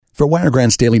For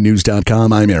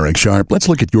WiregrassDailyNews.com, I'm Eric Sharp. Let's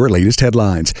look at your latest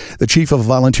headlines. The chief of a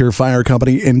volunteer fire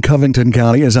company in Covington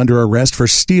County is under arrest for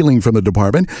stealing from the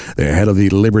department. The head of the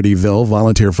Libertyville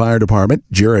Volunteer Fire Department,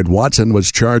 Jared Watson,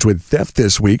 was charged with theft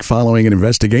this week following an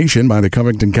investigation by the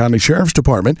Covington County Sheriff's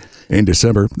Department. In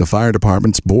December, the fire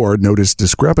department's board noticed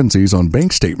discrepancies on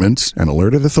bank statements and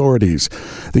alerted authorities.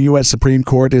 The U.S. Supreme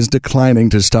Court is declining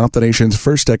to stop the nation's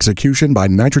first execution by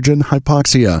nitrogen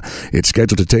hypoxia. It's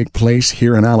scheduled to take place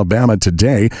here in Alabama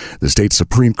today. The state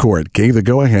Supreme Court gave the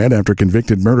go-ahead after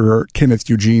convicted murderer Kenneth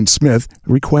Eugene Smith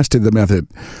requested the method.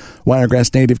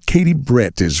 Wiregrass native Katie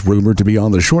Britt is rumored to be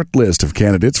on the short list of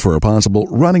candidates for a possible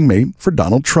running mate for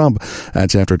Donald Trump.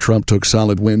 That's after Trump took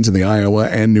solid wins in the Iowa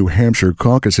and New Hampshire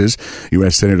caucuses.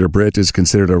 U.S. Senator Britt is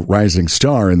considered a rising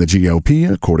star in the GOP,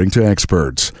 according to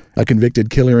experts. A convicted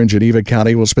killer in Geneva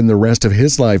County will spend the rest of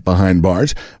his life behind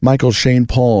bars. Michael Shane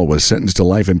Paul was sentenced to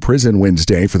life in prison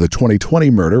Wednesday for the 2020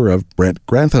 murder of Brett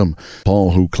Grantham.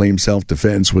 Paul, who claimed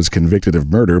self-defense, was convicted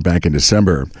of murder back in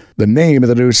December. The name of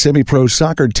the new semi-pro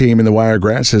soccer team in the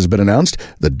Wiregrass has been announced.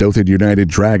 The Dothan United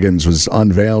Dragons was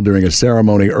unveiled during a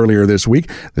ceremony earlier this week.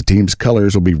 The team's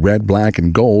colors will be red, black,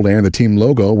 and gold, and the team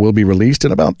logo will be released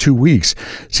in about 2 weeks.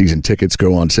 Season tickets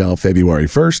go on sale February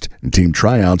 1st, and team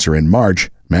tryouts are in March.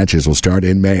 Matches will start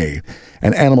in May.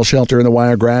 An animal shelter in the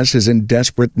Wiregrass is in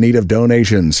desperate need of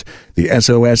donations. The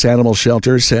SOS Animal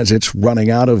Shelter says it's running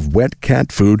out of wet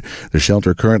cat food. The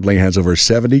shelter currently has over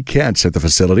 70 cats at the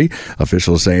facility.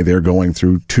 Officials say they're going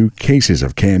through 2 cases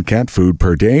of canned cat food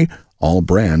per day. All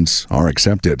brands are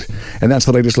accepted. And that's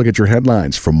the latest look at your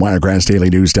headlines. From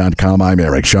WiregrassDailyNews.com, I'm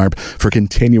Eric Sharp. For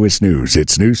continuous news,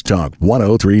 it's News Talk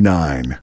 1039.